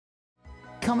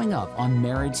coming up on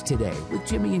Marriage Today with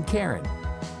Jimmy and Karen.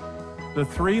 The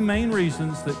three main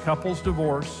reasons that couples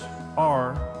divorce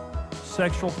are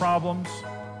sexual problems,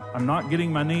 I'm not getting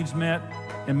my needs met,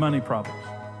 and money problems.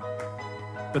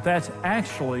 But that's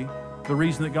actually the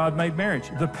reason that God made marriage.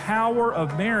 The power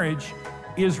of marriage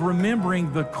is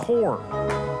remembering the core.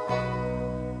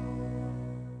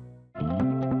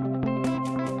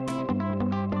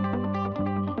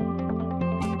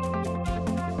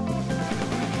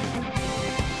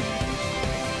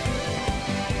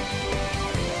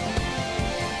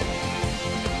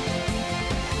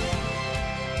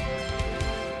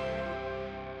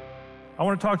 I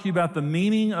want to talk to you about the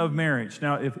meaning of marriage.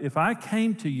 Now, if I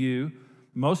came to you,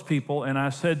 most people, and I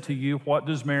said to you, what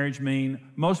does marriage mean?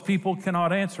 Most people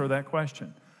cannot answer that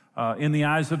question. In the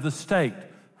eyes of the state,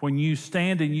 when you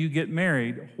stand and you get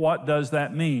married, what does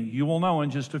that mean? You will know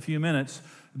in just a few minutes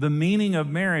the meaning of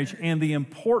marriage and the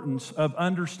importance of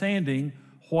understanding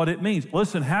what it means.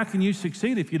 Listen, how can you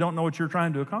succeed if you don't know what you're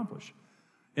trying to accomplish?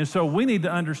 And so we need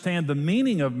to understand the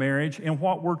meaning of marriage and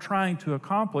what we're trying to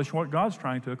accomplish, what God's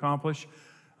trying to accomplish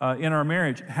in our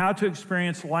marriage. How to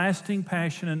experience lasting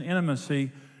passion and intimacy.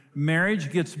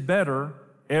 Marriage gets better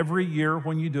every year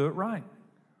when you do it right.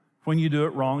 When you do it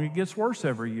wrong, it gets worse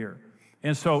every year.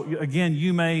 And so, again,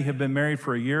 you may have been married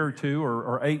for a year or two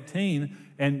or 18,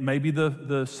 and maybe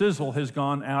the sizzle has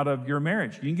gone out of your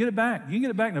marriage. You can get it back. You can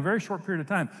get it back in a very short period of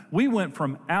time. We went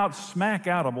from smack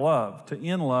out of love to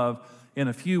in love in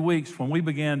a few weeks when we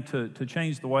began to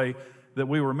change the way that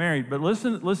we were married. But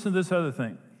listen to this other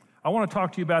thing. I want to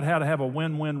talk to you about how to have a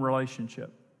win-win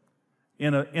relationship.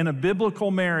 In a biblical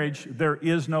marriage, there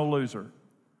is no loser.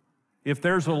 If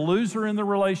there's a loser in the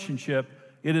relationship,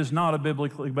 it is not a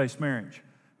biblically based marriage,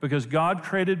 because God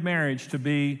created marriage to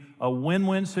be a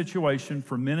win-win situation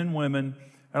for men and women.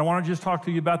 And I want to just talk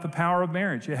to you about the power of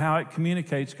marriage, how it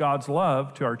communicates God's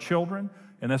love to our children,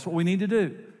 and that's what we need to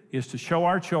do, is to show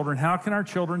our children. How can our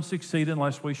children succeed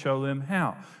unless we show them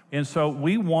how? And so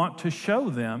we want to show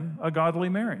them a godly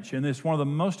marriage, and it's one of the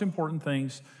most important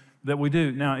things that we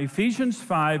do. Now, Ephesians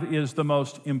 5 is the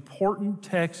most important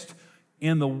text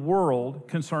in the world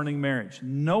concerning marriage.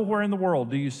 Nowhere in the world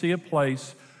do you see a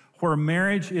place where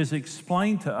marriage is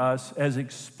explained to us as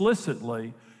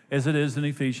explicitly as it is in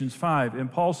Ephesians 5.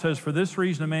 And Paul says, "For this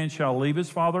reason a man shall leave his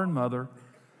father and mother,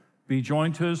 be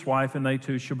joined to his wife, and they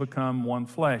two shall become one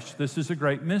flesh." This is a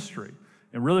great mystery.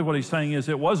 And really what he's saying is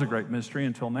it was a great mystery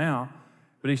until now.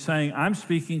 But he's saying, I'm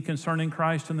speaking concerning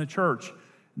Christ and the church.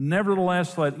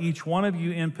 "Nevertheless, let each one of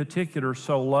you in particular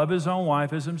so love his own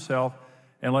wife as himself,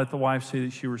 and let the wife see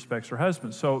that she respects her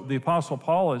husband." So the Apostle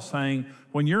Paul is saying,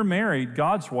 when you're married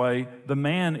God's way, the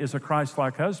man is a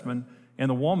Christ-like husband, and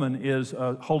the woman is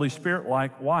a Holy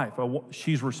Spirit-like wife.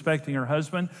 She's respecting her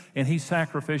husband, and he's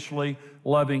sacrificially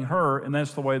loving her, and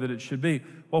that's the way that it should be.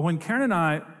 Well, when Karen and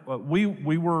I, we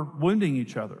were wounding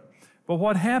each other. But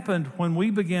what happened when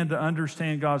we began to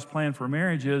understand God's plan for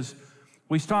marriage is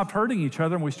we stopped hurting each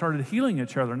other and we started healing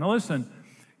each other. Now listen,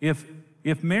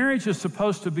 if marriage is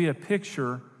supposed to be a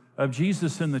picture of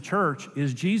Jesus in the church,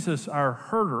 is Jesus our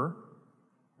herder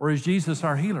or is Jesus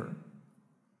our healer?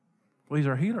 Well, he's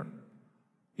our healer.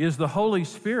 Is the Holy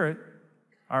Spirit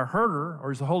our herder,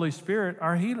 or is the Holy Spirit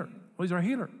our healer? Well, he's our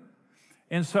healer.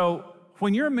 And so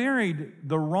when you're married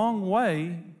the wrong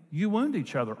way, you wound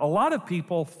each other. A lot of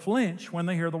people flinch when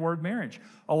they hear the word marriage.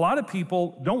 A lot of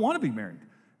people don't want to be married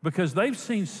because they've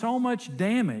seen so much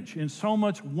damage and so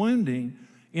much wounding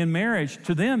in marriage.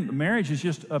 To them, marriage is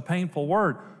just a painful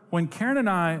word. When Karen and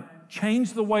I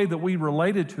changed the way that we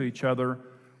related to each other,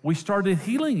 we started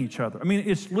healing each other. I mean,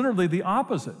 it's literally the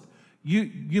opposite.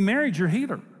 You married your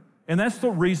healer. And that's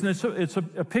the reason it's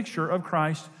a picture of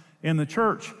Christ in the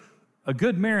church. A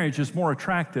good marriage is more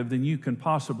attractive than you can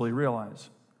possibly realize.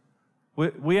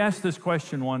 We asked this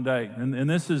question one day, and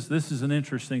this is an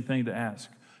interesting thing to ask.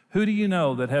 Who do you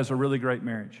know that has a really great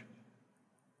marriage?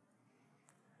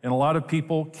 And a lot of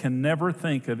people can never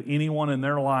think of anyone in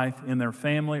their life, in their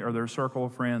family, or their circle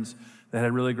of friends that had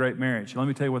a really great marriage. Let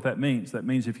me tell you what that means. That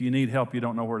means if you need help, you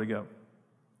don't know where to go.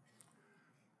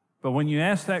 But when you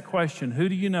ask that question, who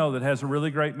do you know that has a really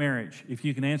great marriage? If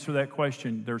you can answer that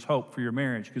question, there's hope for your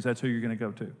marriage, because that's who you're going to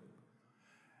go to.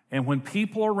 And when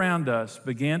people around us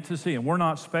began to see, and we're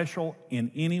not special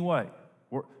in any way,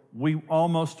 we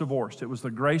almost divorced. It was the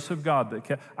grace of God that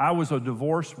kept. I was a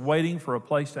divorce waiting for a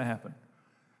place to happen.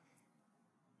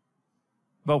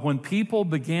 But when people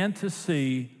began to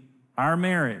see our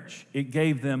marriage, it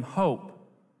gave them hope.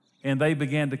 And they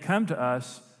began to come to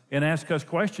us and ask us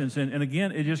questions. And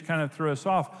again, it just kind of threw us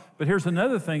off. But here's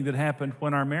another thing that happened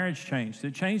when our marriage changed.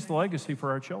 It changed the legacy for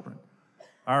our children.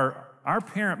 Our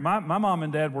my mom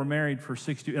and dad were married for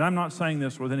 60, and I'm not saying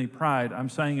this with any pride, I'm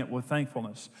saying it with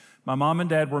thankfulness. My mom and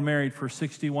dad were married for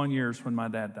 61 years when my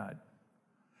dad died.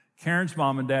 Karen's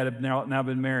mom and dad have now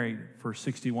been married for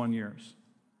 61 years.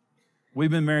 We've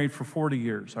been married for 40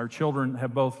 years. Our children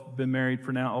have both been married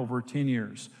for now over 10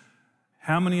 years.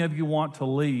 How many of you want to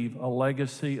leave a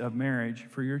legacy of marriage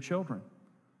for your children?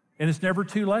 And it's never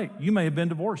too late. You may have been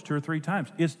divorced 2 or 3 times.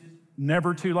 It's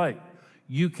never too late.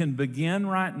 You can begin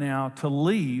right now to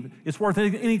leave. It's worth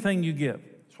anything you give.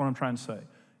 That's what I'm trying to say.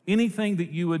 Anything that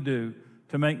you would do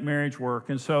to make marriage work.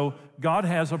 And so God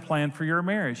has a plan for your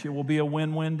marriage. It will be a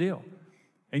win-win deal.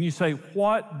 And you say,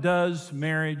 what does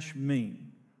marriage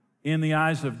mean? In the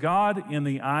eyes of God, in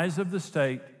the eyes of the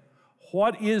state,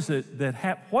 what is it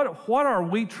that, what are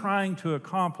we trying to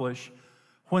accomplish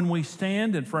when we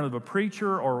stand in front of a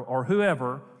preacher or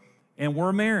whoever and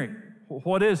we're married?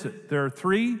 What is it? There are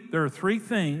three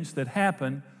things that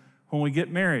happen when we get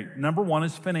married. Number one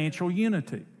is financial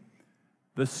unity.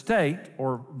 The state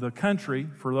or the country,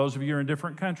 for those of you who are in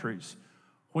different countries,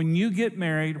 when you get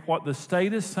married, what the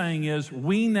state is saying is,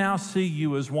 we now see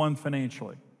you as one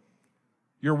financially.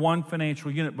 You're one financial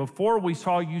unit. Before, we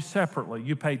saw you separately.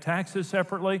 You pay taxes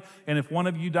separately, and if one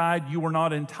of you died, you were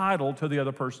not entitled to the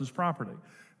other person's property.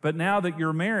 But now that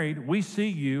you're married, we see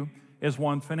you as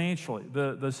one financially.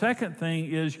 The second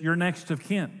thing is you're next of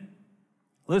kin.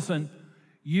 Listen,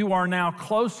 you are now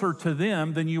closer to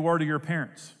them than you were to your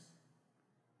parents.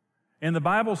 And the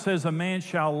Bible says a man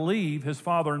shall leave his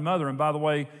father and mother. And by the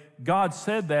way, God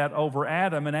said that over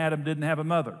Adam, and Adam didn't have a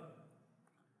mother.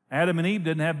 Adam and Eve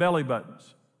didn't have belly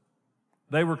buttons.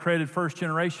 They were created first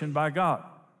generation by God.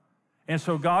 And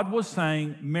so God was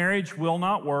saying marriage will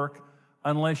not work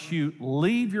unless you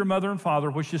leave your mother and father,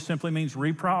 which just simply means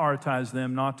reprioritize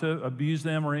them, not to abuse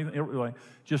them or anything.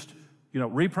 Just,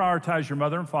 reprioritize your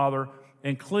mother and father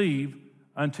and cleave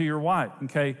unto your wife,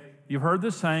 okay? You've heard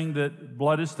the saying that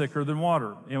blood is thicker than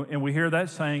water. And we hear that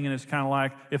saying, and it's kind of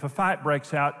like, if a fight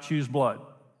breaks out, choose blood.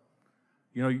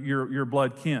 Your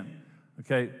blood kin.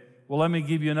 Okay, well, let me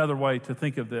give you another way to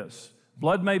think of this.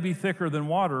 Blood may be thicker than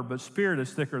water, but spirit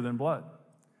is thicker than blood.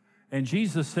 And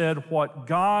Jesus said, what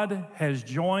God has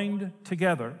joined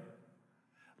together,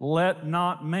 let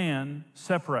not man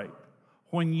separate.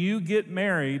 When you get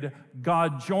married,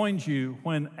 God joins you.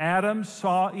 When Adam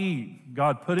saw Eve,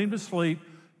 God put him to sleep,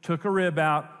 took a rib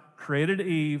out, created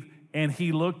Eve, and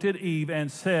he looked at Eve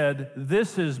and said,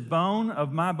 this is bone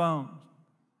of my bones.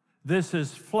 This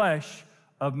is flesh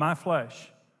of my flesh.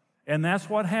 And that's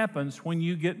what happens when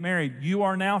you get married. You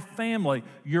are now family.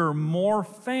 You're more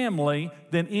family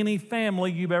than any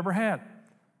family you've ever had.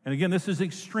 And again, this is an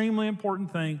extremely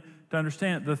important thing to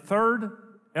understand. The third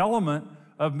element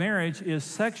of marriage is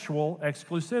sexual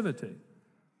exclusivity.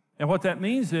 And what that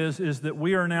means is that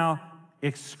we are now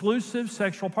exclusive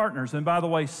sexual partners. And by the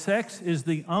way, sex is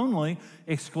the only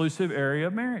exclusive area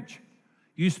of marriage.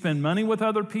 You spend money with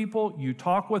other people, you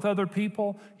talk with other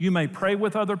people, you may pray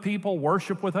with other people,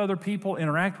 worship with other people,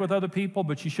 interact with other people,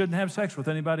 but you shouldn't have sex with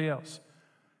anybody else.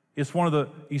 It's one of the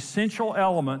essential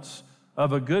elements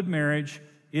of a good marriage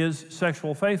is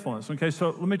sexual faithfulness. Okay, so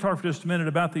let me talk for just a minute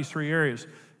about these 3 areas.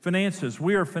 Finances.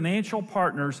 We are financial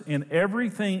partners in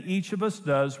everything each of us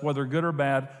does, whether good or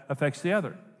bad, affects the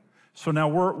other. So now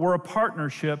we're a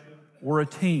partnership, we're a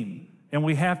team. And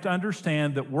we have to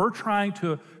understand that we're trying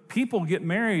to, people get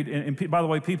married, and by the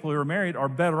way, people who are married are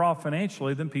better off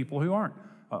financially than people who aren't,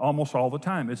 almost all the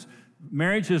time.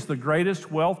 Marriage is the greatest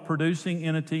wealth-producing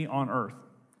entity on earth.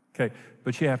 Okay,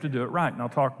 but you have to do it right, and I'll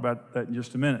talk about that in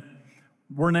just a minute.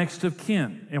 We're next of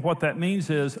kin, and what that means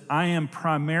is I am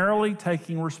primarily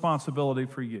taking responsibility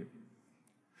for you.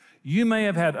 You may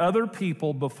have had other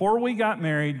people, before we got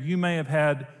married, you may have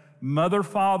had mother,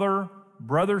 father,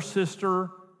 brother, sister,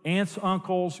 aunts,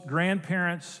 uncles,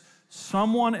 grandparents,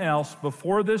 someone else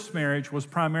before this marriage was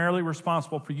primarily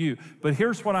responsible for you. But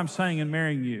here's what I'm saying in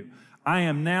marrying you. I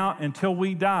am now, until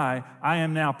we die, I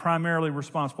am now primarily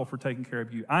responsible for taking care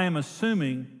of you. I am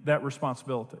assuming that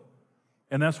responsibility.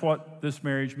 And that's what this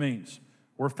marriage means.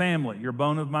 We're family. You're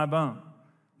bone of my bone.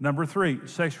 Number 3,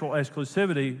 sexual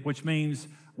exclusivity, which means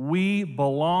we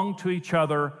belong to each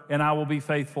other and I will be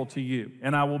faithful to you.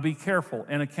 And I will be careful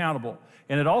and accountable.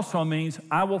 And it also means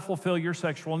I will fulfill your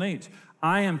sexual needs.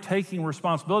 I am taking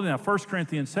responsibility. Now, 1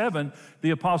 Corinthians 7,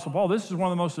 the Apostle Paul, this is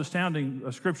one of the most astounding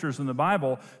scriptures in the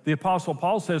Bible. The Apostle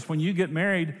Paul says when you get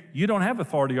married, you don't have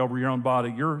authority over your own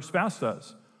body. Your spouse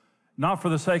does. Not for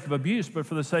the sake of abuse, but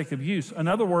for the sake of use. In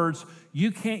other words,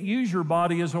 you can't use your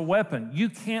body as a weapon. You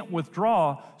can't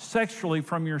withdraw sexually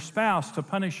from your spouse to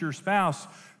punish your spouse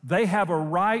They have a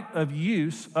right of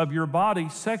use of your body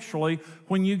sexually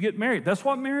when you get married. That's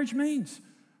what marriage means.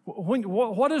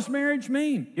 What does marriage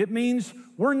mean? It means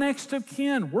we're next of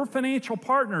kin, we're financial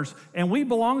partners, and we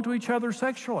belong to each other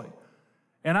sexually.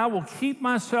 And I will keep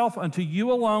myself unto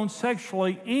you alone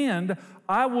sexually, and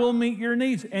I will meet your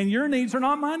needs. And your needs are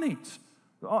not my needs.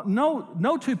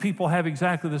 No two people have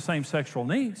exactly the same sexual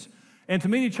needs. And to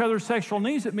meet each other's sexual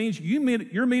needs, it means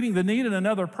you're meeting the need in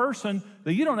another person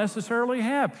that you don't necessarily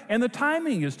have. And the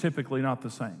timing is typically not the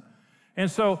same. And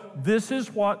so this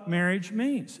is what marriage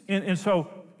means. And so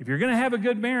if you're going to have a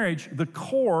good marriage, the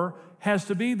core has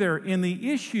to be there. And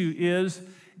the issue is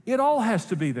it all has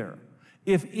to be there.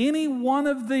 If any one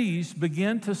of these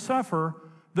begin to suffer,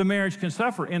 the marriage can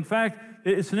suffer. In fact,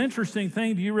 it's an interesting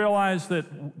thing. Do you realize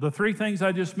that the three things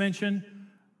I just mentioned,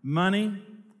 money,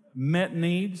 met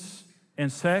needs,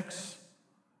 and sex,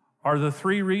 are the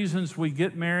three reasons we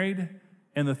get married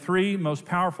and the three most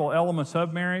powerful elements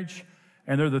of marriage,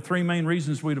 and they're the three main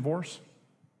reasons we divorce?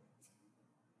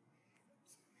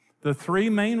 The three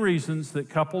main reasons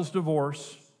that couples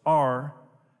divorce are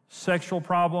sexual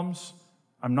problems,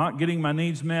 I'm not getting my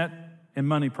needs met, and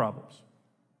money problems.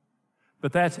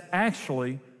 But that's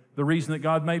actually the reason that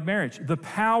God made marriage. The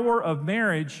power of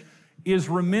marriage is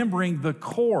remembering the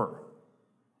core.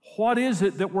 What is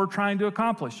it that we're trying to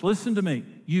accomplish? Listen to me.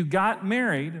 You got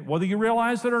married, whether you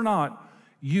realize it or not,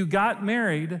 you got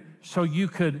married so you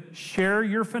could share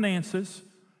your finances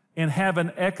and have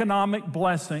an economic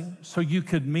blessing, so you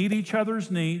could meet each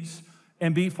other's needs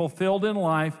and be fulfilled in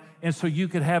life, and so you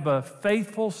could have a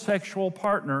faithful sexual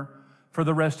partner for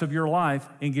the rest of your life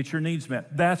and get your needs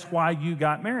met. That's why you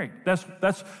got married. That's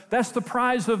the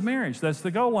prize of marriage. That's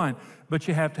the goal line. But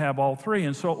you have to have all three.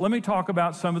 And so let me talk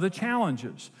about some of the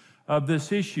challenges of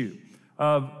this issue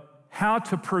of how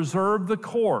to preserve the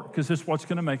core, because this is what's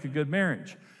going to make a good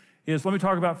marriage. Let me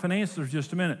talk about finances for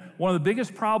just a minute. One of the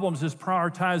biggest problems is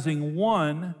prioritizing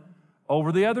one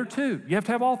over the other two. You have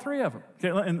to have all three of them. Okay,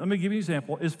 and let me give you an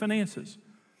example, is finances.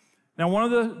 Now,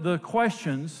 one of the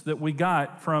questions that we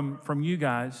got from you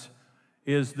guys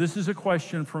is, this is a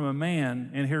question from a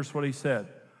man, and here's what he said.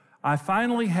 I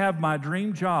finally have my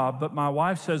dream job, but my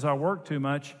wife says I work too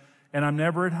much and I'm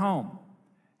never at home.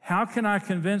 How can I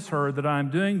convince her that I'm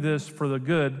doing this for the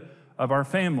good of our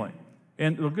family?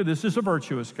 And look, this is a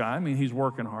virtuous guy. I mean, he's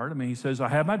working hard. I mean, he says, I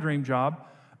have my dream job,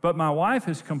 but my wife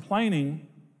is complaining,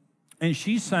 and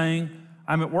she's saying,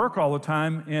 I'm at work all the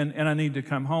time, and I need to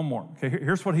come home more. Okay,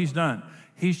 here's what he's done.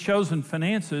 He's chosen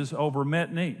finances over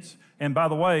met needs. And by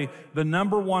the way, the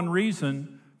number one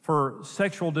reason for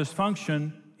sexual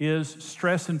dysfunction is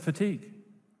stress and fatigue.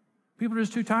 People are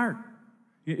just too tired.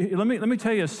 Let me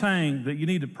tell you a saying that you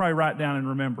need to probably write down and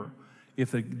remember.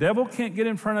 If the devil can't get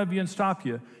in front of you and stop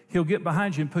you, he'll get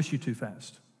behind you and push you too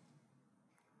fast.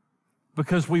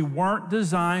 Because we weren't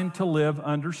designed to live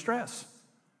under stress.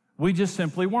 We just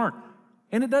simply weren't.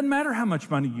 And it doesn't matter how much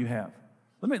money you have.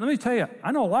 Let me tell you,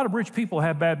 I know a lot of rich people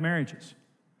have bad marriages.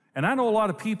 And I know a lot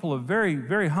of people of very,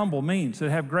 very humble means that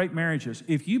have great marriages.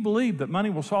 If you believe that money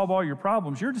will solve all your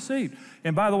problems, you're deceived.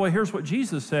 And by the way, here's what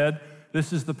Jesus said.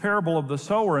 This is the parable of the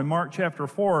sower in Mark chapter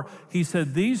 4. He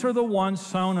said, these are the ones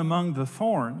sown among the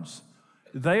thorns.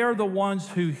 They are the ones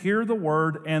who hear the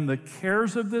word, and the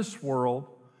cares of this world,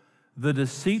 the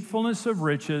deceitfulness of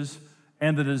riches,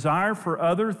 and the desire for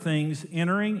other things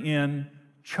entering in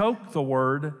choke the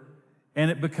word, and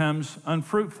it becomes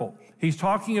unfruitful. He's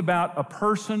talking about a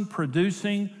person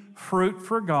producing fruit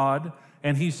for God,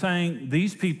 and he's saying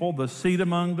these people, the seed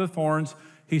among the thorns,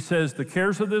 he says the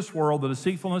cares of this world, the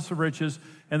deceitfulness of riches,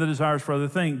 and the desires for other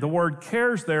things. The word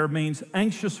cares there means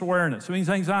anxious awareness. It means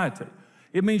anxiety.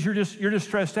 It means you're just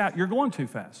stressed out. You're going too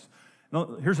fast.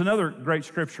 Now, here's another great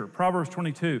scripture, Proverbs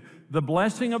 22. The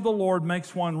blessing of the Lord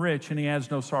makes one rich, and he adds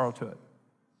no sorrow to it.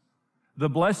 The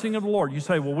blessing of the Lord. You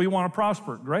say, well, we want to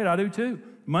prosper. Great, I do too.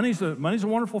 Money's a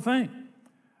wonderful thing.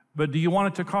 But do you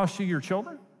want it to cost you your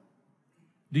children?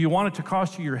 Do you want it to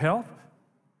cost you your health?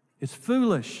 It's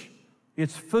foolish.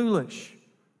 It's foolish.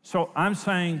 So I'm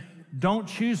saying, don't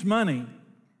choose money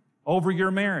over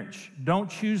your marriage. Don't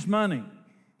choose money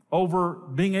over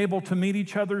being able to meet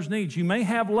each other's needs. You may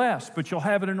have less, but you'll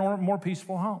have it in a more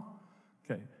peaceful home.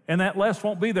 Okay. And that less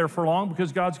won't be there for long,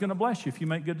 because God's going to bless you if you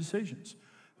make good decisions.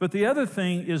 But the other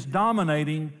thing is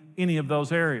dominating any of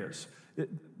those areas.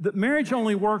 The marriage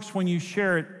only works when you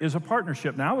share it as a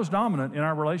partnership. Now, I was dominant in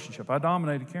our relationship. I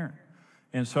dominated Karen.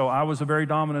 And so I was a very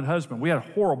dominant husband. We had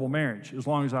a horrible marriage as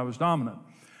long as I was dominant.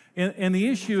 And the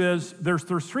issue is there's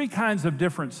three kinds of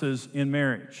differences in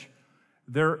marriage.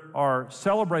 There are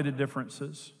celebrated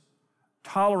differences,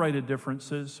 tolerated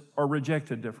differences, or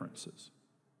rejected differences.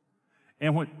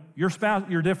 And when your spouse,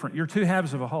 you're different. You're two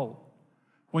halves of a whole.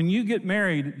 When you get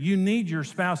married, you need your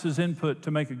spouse's input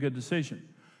to make a good decision.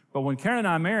 But when Karen and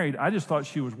I married, I just thought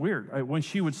she was weird. When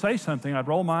she would say something, I'd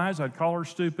roll my eyes, I'd call her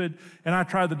stupid, and I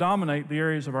tried to dominate the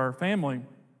areas of our family.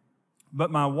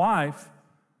 But my wife,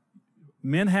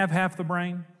 men have half the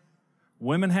brain,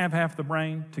 women have half the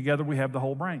brain, together we have the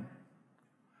whole brain.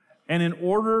 And in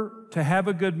order to have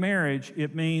a good marriage,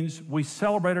 it means we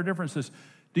celebrate our differences.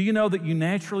 Do you know that you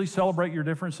naturally celebrate your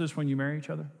differences when you marry each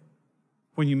other?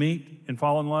 When you meet and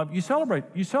fall in love, you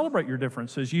celebrate your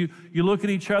differences. You look at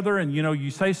each other and you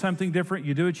say something different,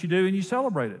 you do what you do, and you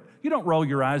celebrate it. You don't roll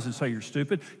your eyes and say you're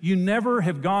stupid. You never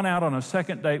have gone out on a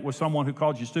second date with someone who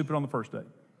called you stupid on the first date.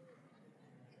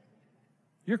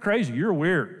 You're crazy, you're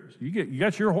weird.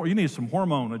 You need some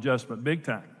hormone adjustment big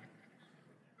time.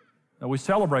 Now we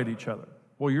celebrate each other.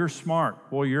 Well, you're smart.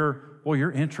 Well,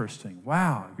 you're interesting.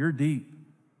 Wow, you're deep.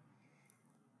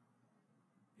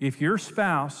 If your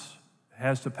spouse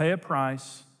has to pay a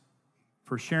price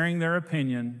for sharing their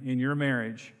opinion in your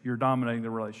marriage, you're dominating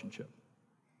the relationship.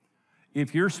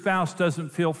 If your spouse doesn't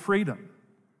feel freedom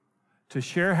to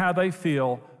share how they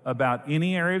feel about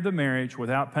any area of the marriage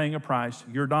without paying a price,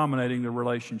 you're dominating the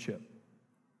relationship.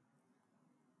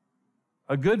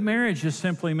 A good marriage just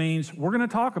simply means we're going to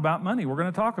talk about money. We're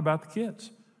going to talk about the kids.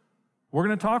 We're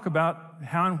going to talk about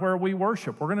how and where we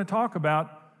worship. We're going to talk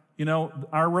about,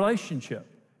 our relationship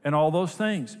and all those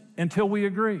things until we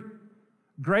agree.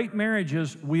 Great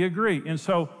marriages, we agree. And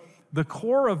so the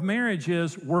core of marriage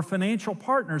is we're financial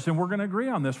partners and we're going to agree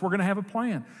on this. We're going to have a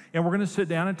plan and we're going to sit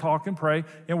down and talk and pray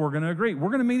and we're going to agree. We're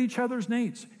going to meet each other's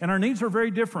needs. And our needs are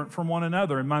very different from one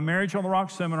another. In my Marriage on the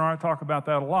Rocks seminar, I talk about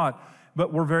that a lot.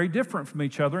 But we're very different from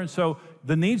each other. And so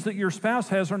the needs that your spouse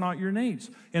has are not your needs.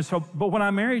 And so, but when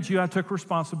I married you, I took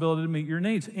responsibility to meet your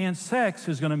needs. And sex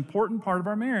is an important part of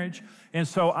our marriage. And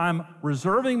so I'm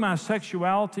reserving my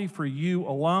sexuality for you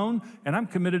alone, and I'm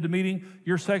committed to meeting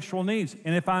your sexual needs.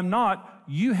 And if I'm not,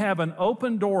 you have an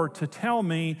open door to tell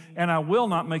me, and I will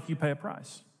not make you pay a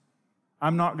price.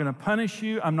 I'm not going to punish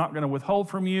you. I'm not going to withhold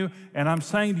from you. And I'm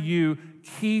saying to you,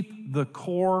 keep the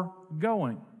core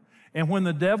going. And when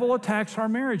the devil attacks our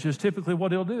marriages, typically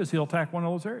what he'll do is he'll attack one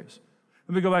of those areas.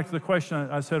 Let me go back to the question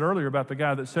I said earlier about the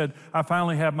guy that said, I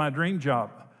finally have my dream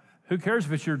job. Who cares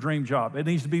if it's your dream job? It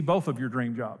needs to be both of your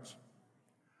dream jobs.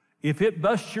 If it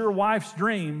busts your wife's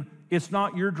dream, it's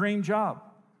not your dream job.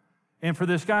 And for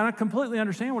this guy, and I completely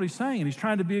understand what he's saying, he's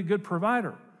trying to be a good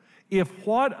provider. If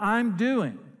what I'm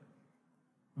doing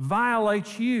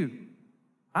violates you,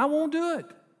 I won't do it.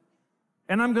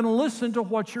 And I'm going to listen to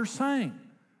what you're saying.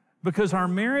 Because our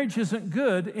marriage isn't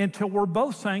good until we're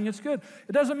both saying it's good.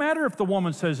 It doesn't matter if the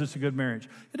woman says it's a good marriage.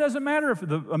 It doesn't matter if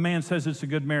a man says it's a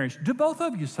good marriage. Do both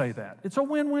of you say that? It's a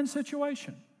win-win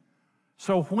situation.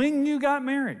 So when you got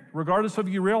married, regardless of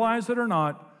you realize it or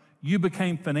not, you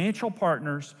became financial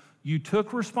partners. You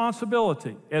took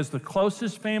responsibility as the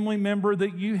closest family member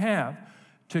that you have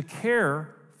to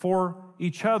care for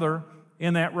each other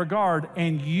in that regard,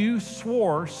 and you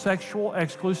swore sexual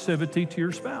exclusivity to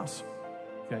your spouse.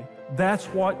 Okay. That's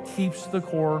what keeps the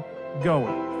core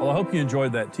going. Well, I hope you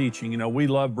enjoyed that teaching. We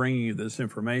love bringing you this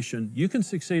information. You can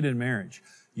succeed in marriage.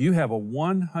 You have a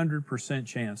 100%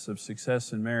 chance of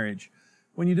success in marriage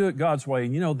when you do it God's way.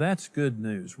 And that's good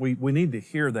news. We need to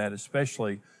hear that,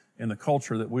 especially in the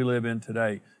culture that we live in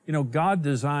today. God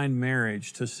designed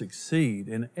marriage to succeed,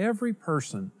 and every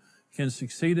person can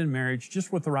succeed in marriage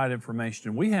just with the right information.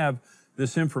 And we have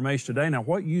this information today. Now,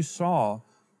 what you saw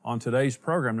on today's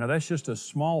program, now that's just a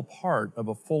small part of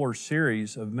a fuller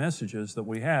series of messages that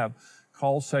we have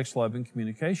called Sex, Love, and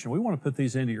Communication. We want to put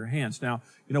these into your hands. Now,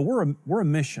 we're a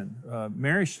mission.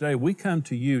 Marriage Today, we come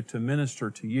to you to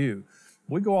minister to you.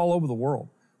 We go all over the world.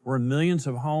 We're in millions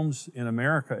of homes in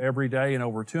America every day in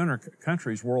over 200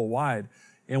 countries worldwide.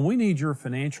 And we need your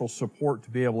financial support to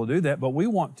be able to do that. But we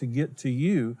want to get to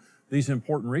you these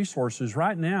important resources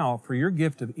right now for your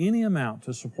gift of any amount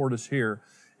to support us here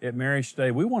at Marriage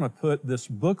Today. We want to put this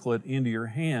booklet into your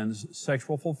hands,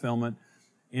 Sexual Fulfillment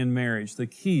in Marriage, the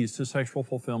keys to sexual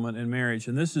fulfillment in marriage.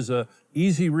 And this is an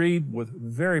easy read with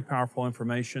very powerful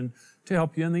information to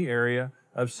help you in the area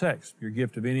of sex, your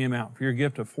gift of any amount. For your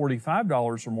gift of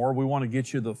 $45 or more, we want to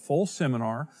get you the full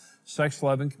seminar, Sex,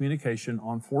 Love, and Communication,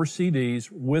 on 4 CDs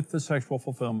with the Sexual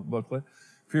Fulfillment booklet.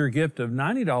 For your gift of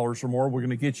 $90 or more, we're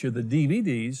going to get you the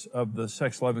DVDs of the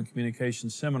Sex, Love, and Communication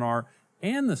seminar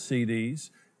and the CDs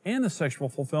and the Sexual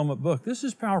Fulfillment book. This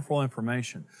is powerful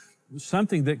information,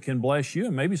 something that can bless you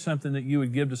and maybe something that you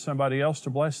would give to somebody else to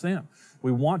bless them.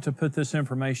 We want to put this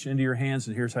information into your hands,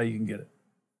 and here's how you can get it.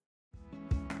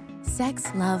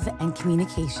 Sex, Love, and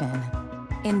Communication.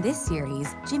 In this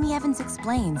series, Jimmy Evans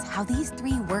explains how these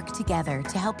three work together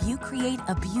to help you create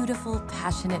a beautiful,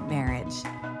 passionate marriage.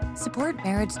 Support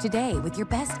Marriage Today with your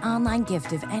best online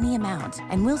gift of any amount,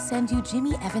 and we'll send you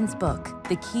Jimmy Evans' book,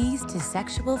 The Keys to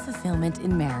Sexual Fulfillment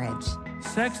in Marriage.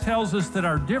 Sex tells us that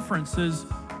our differences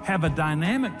have a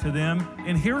dynamic to them,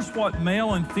 and here's what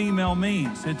male and female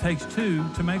means. It takes two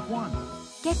to make one.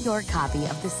 Get your copy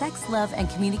of the Sex, Love, and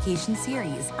Communication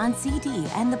series on CD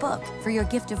and the book for your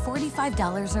gift of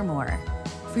 $45 or more.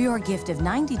 For your gift of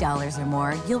 $90 or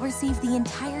more, you'll receive the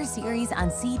entire series on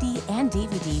CD and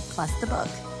DVD plus the book.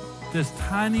 This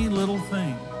tiny little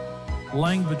thing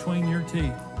laying between your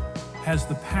teeth has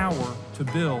the power to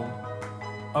build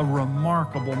a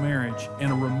remarkable marriage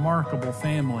and a remarkable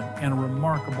family and a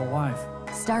remarkable life.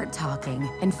 Start talking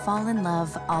and fall in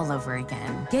love all over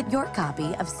again. Get your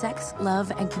copy of Sex, Love,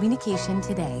 and Communication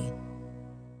today.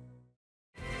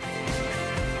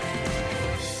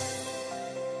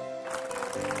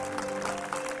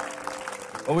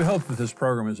 Well, we hope that this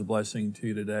program is a blessing to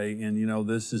you today. And, you know,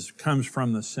 this comes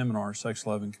from the seminar, Sex,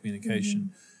 Love, and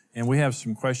Communication. And we have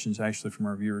some questions, actually, from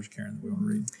our viewers, Karen, that we want to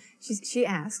read. She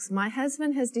asks, my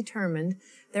husband has determined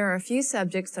there are a few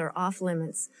subjects that are off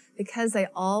limits because they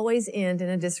always end in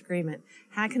a disagreement.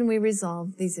 How can we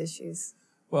resolve these issues?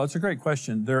 Well, it's a great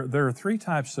question. There are three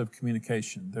types of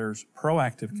communication. There's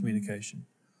proactive communication,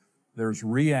 there's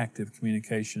reactive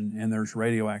communication, and there's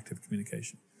radioactive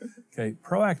communication. Okay,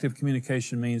 proactive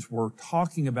communication means we're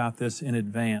talking about this in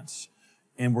advance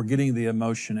and we're getting the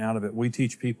emotion out of it. We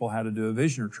teach people how to do a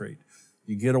vision retreat.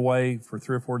 You get away for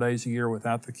 3 or 4 days a year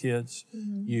without the kids.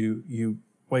 You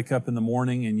wake up in the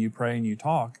morning and you pray and you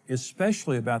talk,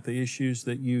 especially about the issues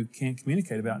that you can't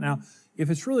communicate about. Now, if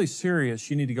it's really serious,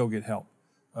 you need to go get help.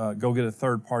 Go get a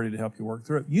third party to help you work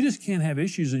through it. You just can't have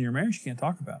issues in your marriage you can't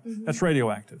talk about. That's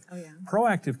radioactive. Oh, yeah.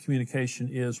 Proactive communication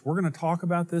is we're going to talk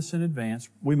about this in advance.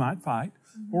 We might fight,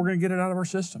 but we're going to get it out of our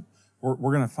system. We're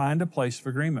going to find a place of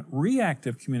agreement.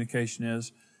 Reactive communication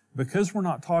is because we're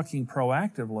not talking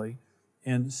proactively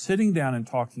and sitting down and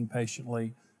talking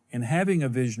patiently and having a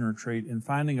vision retreat and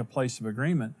finding a place of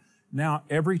agreement. Now,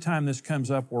 every time this comes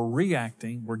up, we're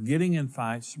reacting, we're getting in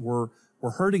fights, we're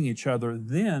hurting each other,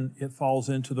 then it falls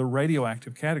into the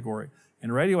radioactive category.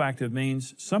 And radioactive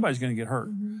means somebody's going to get hurt.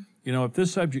 You know, if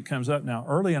this subject comes up now,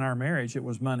 early in our marriage, it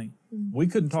was money. We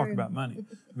couldn't talk about money.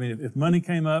 I mean, if money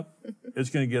came up,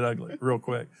 it's going to get ugly real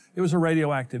quick. It was a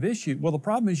radioactive issue. Well, the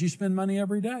problem is you spend money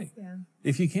every day. Yeah.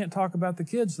 If you can't talk about the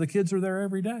kids are there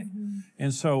every day.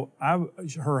 And so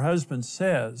her husband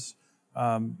says,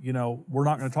 you know, we're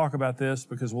not going to talk about this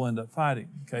because we'll end up fighting.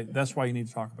 Okay, that's why you need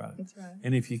to talk about it. That's right.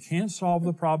 And if you can't solve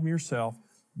the problem yourself,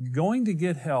 going to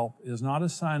get help is not a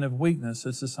sign of weakness,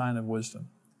 it's a sign of wisdom.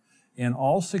 And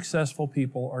all successful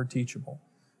people are teachable.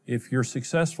 If you're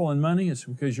successful in money, it's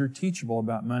because you're teachable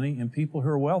about money, and people who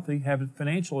are wealthy have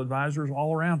financial advisors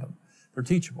all around them. They're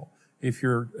teachable. If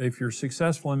you're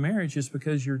successful in marriage, it's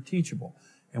because you're teachable.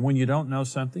 And when you don't know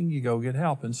something, you go get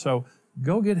help. And so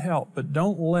go get help, but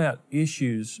don't let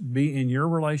issues be in your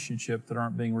relationship that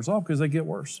aren't being resolved because they get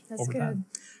worse over time.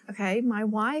 Okay, my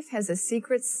wife has a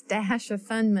secret stash of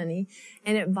fund money,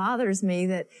 and it bothers me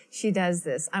that she does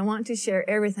this. I want to share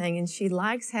everything, and she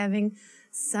likes having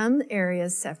some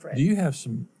areas separate. Do you have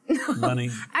some money?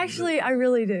 Actually, I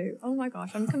really do. Oh my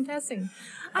gosh, I'm confessing.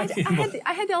 I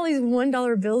had all these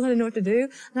 $1 bills. I didn't know what to do,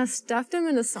 and I stuffed them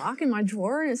in a sock in my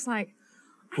drawer, and it's like,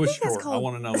 Which drawer? I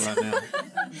want to know right now.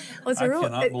 Well, I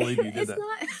cannot believe you did that.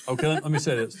 Okay, let me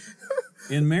say this.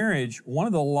 In marriage, one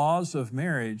of the laws of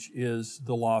marriage is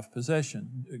the law of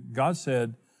possession. God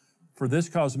said, for this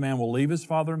cause a man will leave his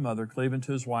father and mother, cleave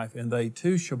unto his wife, and they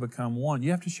two shall become one. You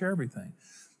have to share everything.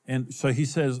 And so he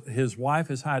says his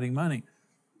wife is hiding money.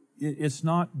 It's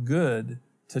not good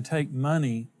to take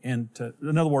money and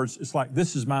in other words, it's like,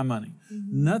 this is my money.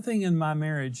 Nothing in my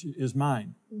marriage is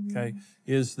mine, okay?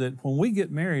 Is that when we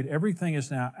get married, everything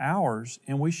is now ours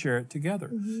and we share it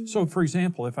together. So for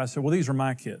example, if I say, well, these are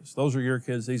my kids, those are your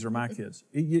kids, these are my kids,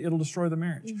 it'll destroy the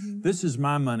marriage. This is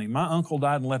my money. My uncle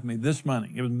died and left me this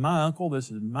money. It was my uncle,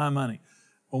 this is my money.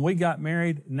 When we got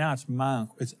married, now it's my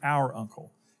uncle, it's our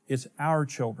uncle, it's our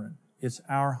children, it's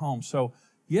our home. So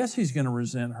yes, he's going to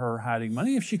resent her hiding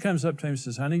money. If she comes up to him and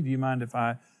says, honey, do you mind if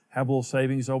I have a little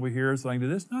savings over here so I can do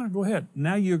this? No, go ahead.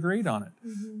 Now you agreed on it.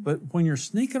 But when you're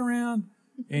sneaking around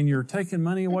and you're taking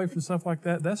money away from stuff like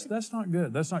that, that's not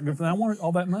good. That's not good for them. I want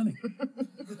all that money.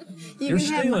 You're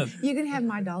stealing. You can have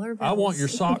my dollar bills. I want your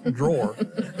sock drawer.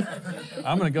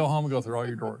 I'm going to go home and go through all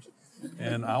your drawers.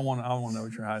 And I want to know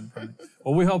what you're hiding from me.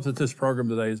 Well, we hope that this program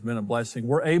today has been a blessing.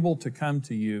 We're able to come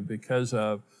to you because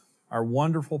of our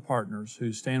wonderful partners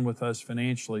who stand with us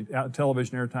financially.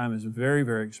 Television airtime is very,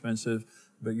 very expensive,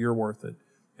 but you're worth it.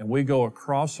 And we go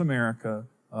across America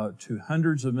to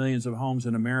hundreds of millions of homes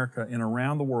in America and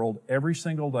around the world every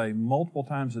single day, multiple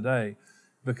times a day,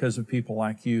 because of people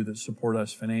like you that support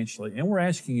us financially. And we're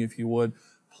asking you, if you would,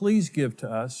 please give to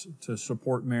us to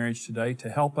support Marriage Today, to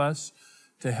help us,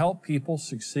 to help people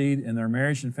succeed in their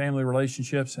marriage and family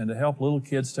relationships, and to help little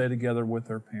kids stay together with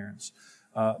their parents.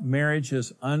 Marriage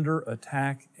is under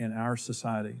attack in our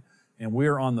society, and we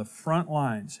are on the front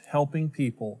lines helping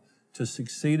people to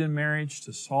succeed in marriage,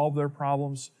 to solve their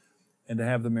problems, and to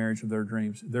have the marriage of their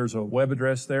dreams. There's a web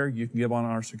address there you can give on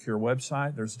our secure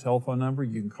website. There's a telephone number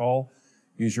you can call,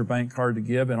 use your bank card to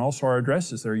give, and also our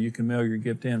address is there. You can mail your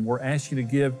gift in. We're asking you to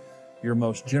give your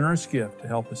most generous gift to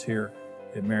help us here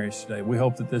at Marriage Today. We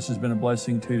hope that this has been a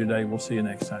blessing to you today. We'll see you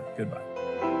next time. Goodbye.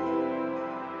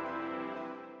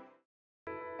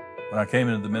 When I came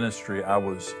into the ministry, I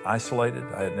was isolated.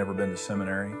 I had never been to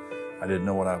seminary. I didn't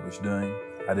know what I was doing.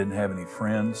 I didn't have any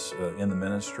friends in the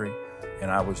ministry,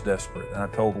 and I was desperate. And I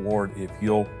told the Lord, if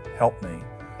you'll help me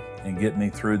and get me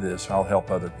through this, I'll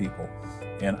help other people.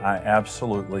 And I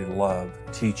absolutely love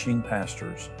teaching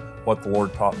pastors what the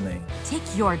Lord taught me. Take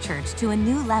your church to a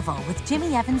new level with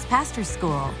Jimmy Evans Pastor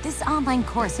School. This online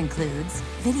course includes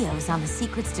videos on the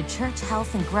secrets to church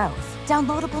health and growth,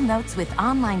 downloadable notes with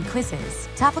online quizzes,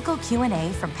 topical Q&A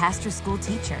from pastor school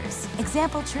teachers,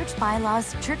 example church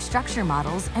bylaws, church structure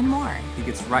models, and more. He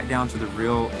gets right down to the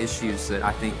real issues that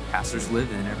I think pastors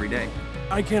live in every day.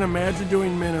 I can't imagine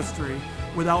doing ministry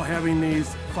without having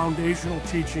these foundational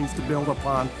teachings to build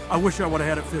upon. I wish I would have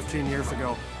had it 15 years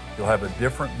ago. You'll have a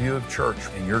different view of church,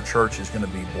 and your church is going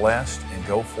to be blessed and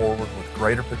go forward with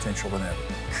greater potential than ever.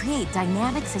 Create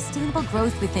dynamic, sustainable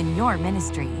growth within your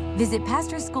ministry. Visit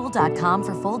pastorschool.com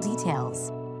for full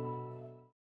details.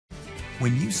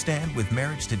 When you stand with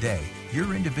Marriage Today,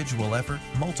 your individual effort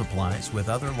multiplies with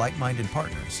other like-minded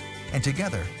partners, and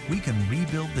together we can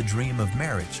rebuild the dream of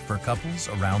marriage for couples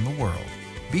around the world.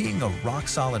 Being a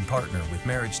rock-solid partner with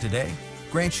Marriage Today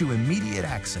grants you immediate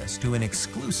access to an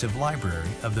exclusive library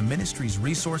of the ministry's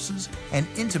resources and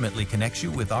intimately connects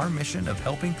you with our mission of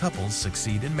helping couples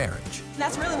succeed in marriage.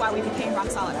 That's really why we became Rock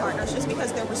Solid Partners, just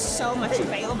because there was so much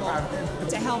available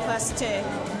to help us to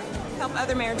help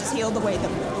other marriages heal the way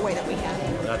that we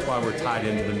have. That's why we're tied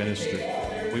into the ministry.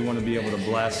 We want to be able to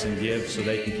bless and give so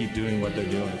they can keep doing what they're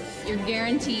doing. You're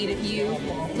guaranteed if you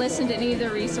listen to any of the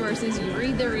resources, you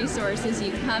read the resources,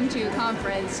 you come to a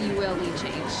conference, you will be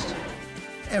changed.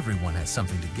 Everyone has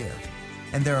something to give,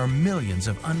 and there are millions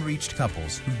of unreached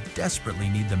couples who desperately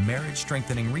need the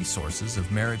marriage-strengthening resources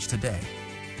of Marriage Today.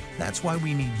 That's why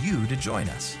we need you to join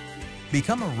us.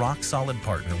 Become a rock-solid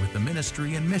partner with the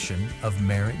ministry and mission of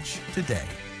Marriage Today.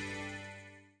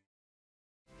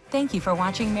 Thank you for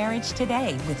watching Marriage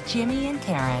Today with Jimmy and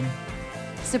Karen.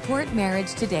 Support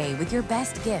Marriage Today with your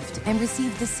best gift and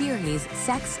receive the series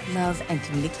Sex, Love, and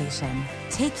Communication.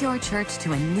 Take your church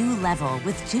to a new level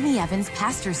with Jimmy Evans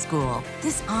Pastor School.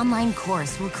 This online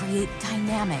course will create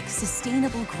dynamic,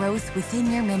 sustainable growth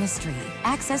within your ministry.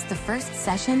 Access the first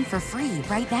session for free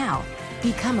right now.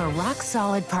 Become a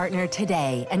rock-solid partner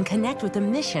today and connect with the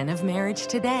mission of Marriage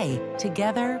Today.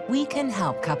 Together, we can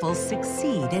help couples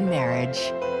succeed in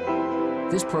marriage.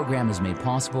 This program is made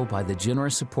possible by the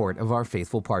generous support of our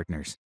faithful partners.